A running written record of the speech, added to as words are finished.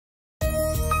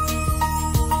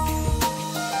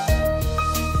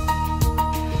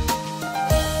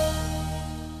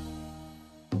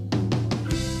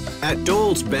At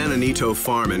Dole's Bananito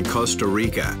farm in Costa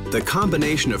Rica, the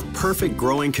combination of perfect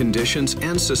growing conditions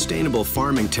and sustainable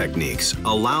farming techniques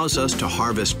allows us to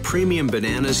harvest premium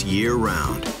bananas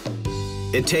year-round.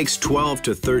 It takes 12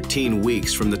 to 13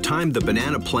 weeks from the time the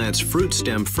banana plant's fruit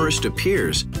stem first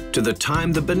appears to the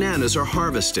time the bananas are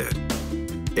harvested.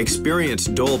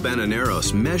 Experienced Dole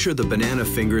bananeros measure the banana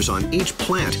fingers on each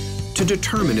plant to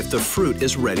determine if the fruit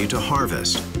is ready to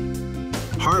harvest.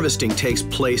 Harvesting takes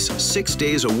place 6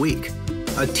 days a week.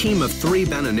 A team of 3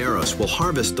 bananeros will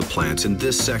harvest the plants in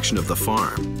this section of the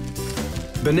farm.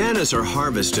 Bananas are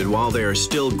harvested while they are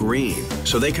still green,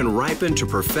 so they can ripen to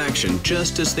perfection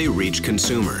just as they reach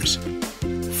consumers.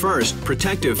 First,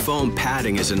 protective foam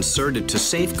padding is inserted to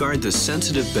safeguard the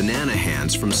sensitive banana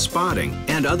hands from spotting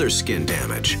and other skin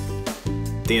damage.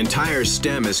 The entire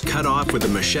stem is cut off with a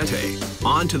machete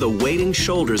onto the waiting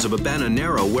shoulders of a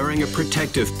bananero wearing a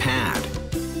protective pad.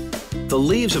 The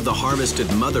leaves of the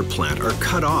harvested mother plant are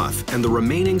cut off, and the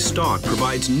remaining stalk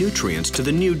provides nutrients to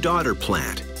the new daughter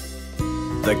plant.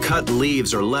 The cut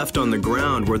leaves are left on the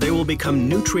ground where they will become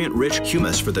nutrient-rich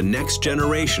humus for the next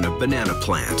generation of banana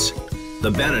plants.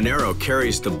 The bananero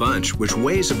carries the bunch, which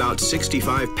weighs about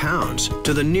 65 pounds,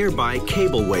 to the nearby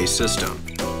cableway system.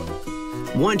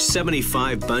 Once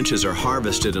 75 bunches are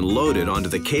harvested and loaded onto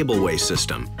the cableway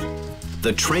system,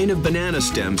 the train of banana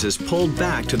stems is pulled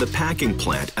back to the packing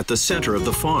plant at the center of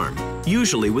the farm,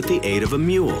 usually with the aid of a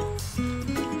mule.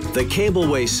 The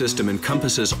cableway system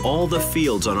encompasses all the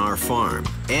fields on our farm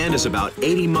and is about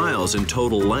 80 miles in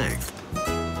total length.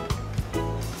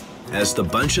 As the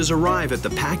bunches arrive at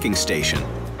the packing station,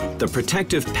 the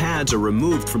protective pads are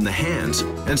removed from the hands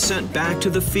and sent back to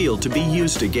the field to be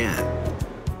used again.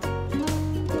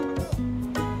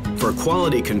 For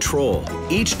quality control,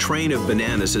 each train of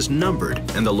bananas is numbered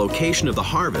and the location of the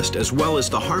harvest as well as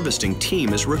the harvesting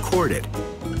team is recorded.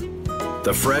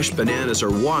 The fresh bananas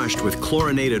are washed with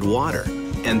chlorinated water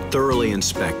and thoroughly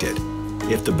inspected.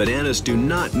 If the bananas do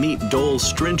not meet Dole's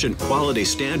stringent quality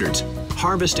standards,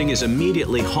 harvesting is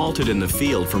immediately halted in the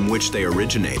field from which they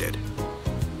originated.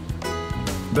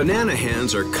 Banana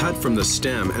hands are cut from the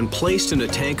stem and placed in a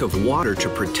tank of water to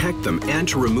protect them and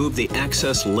to remove the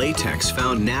excess latex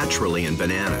found naturally in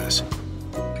bananas.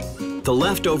 The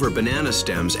leftover banana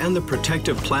stems and the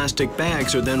protective plastic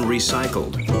bags are then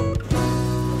recycled.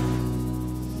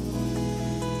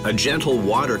 A gentle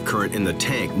water current in the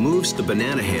tank moves the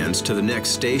banana hands to the next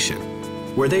station,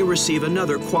 where they receive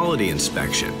another quality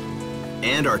inspection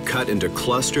and are cut into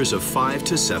clusters of 5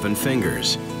 to 7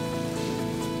 fingers.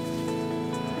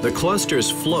 The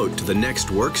clusters float to the next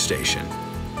workstation,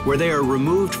 where they are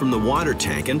removed from the water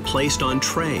tank and placed on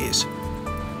trays.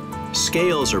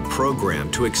 Scales are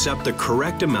programmed to accept the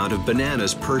correct amount of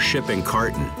bananas per shipping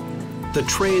carton. The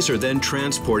trays are then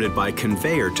transported by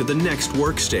conveyor to the next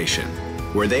workstation,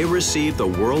 where they receive the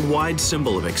worldwide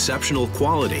symbol of exceptional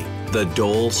quality, the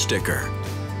Dole sticker.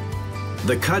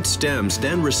 The cut stems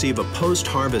then receive a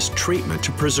post-harvest treatment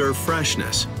to preserve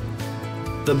freshness.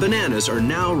 The bananas are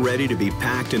now ready to be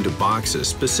packed into boxes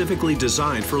specifically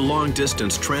designed for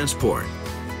long-distance transport.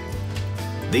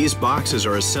 These boxes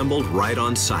are assembled right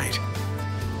on site.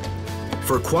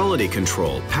 For quality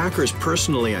control, packers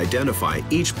personally identify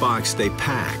each box they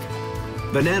pack.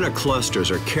 Banana clusters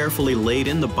are carefully laid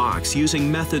in the box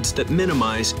using methods that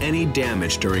minimize any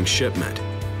damage during shipment.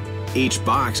 Each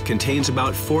box contains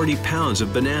about 40 pounds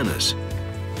of bananas.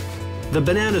 The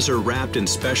bananas are wrapped in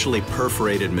specially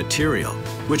perforated material,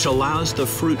 which allows the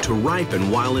fruit to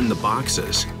ripen while in the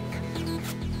boxes.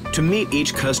 To meet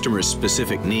each customer's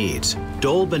specific needs,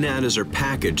 Dole bananas are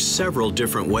packaged several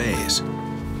different ways: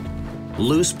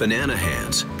 loose banana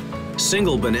hands,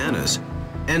 single bananas,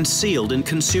 and sealed in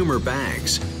consumer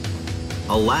bags.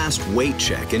 A last weight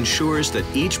check ensures that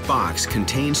each box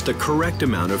contains the correct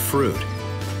amount of fruit.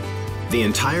 The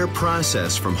entire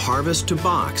process from harvest to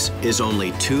box is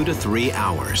only 2 to 3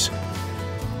 hours.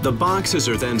 The boxes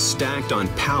are then stacked on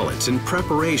pallets in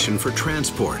preparation for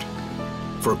transport.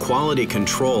 For quality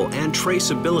control and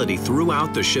traceability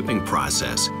throughout the shipping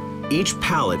process, each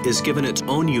pallet is given its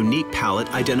own unique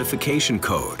pallet identification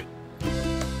code.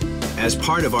 As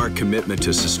part of our commitment to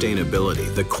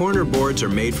sustainability, the corner boards are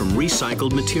made from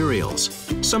recycled materials.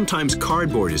 Sometimes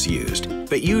cardboard is used,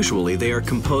 but usually they are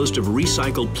composed of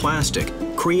recycled plastic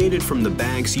created from the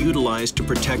bags utilized to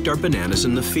protect our bananas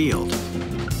in the field.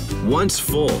 Once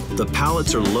full, the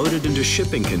pallets are loaded into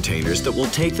shipping containers that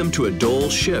will take them to a Dole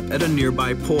ship at a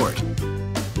nearby port.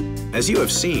 As you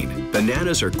have seen,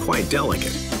 bananas are quite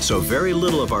delicate, so very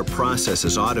little of our process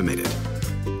is automated.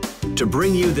 To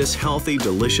bring you this healthy,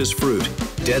 delicious fruit,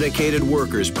 dedicated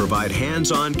workers provide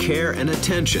hands-on care and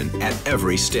attention at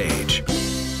every stage.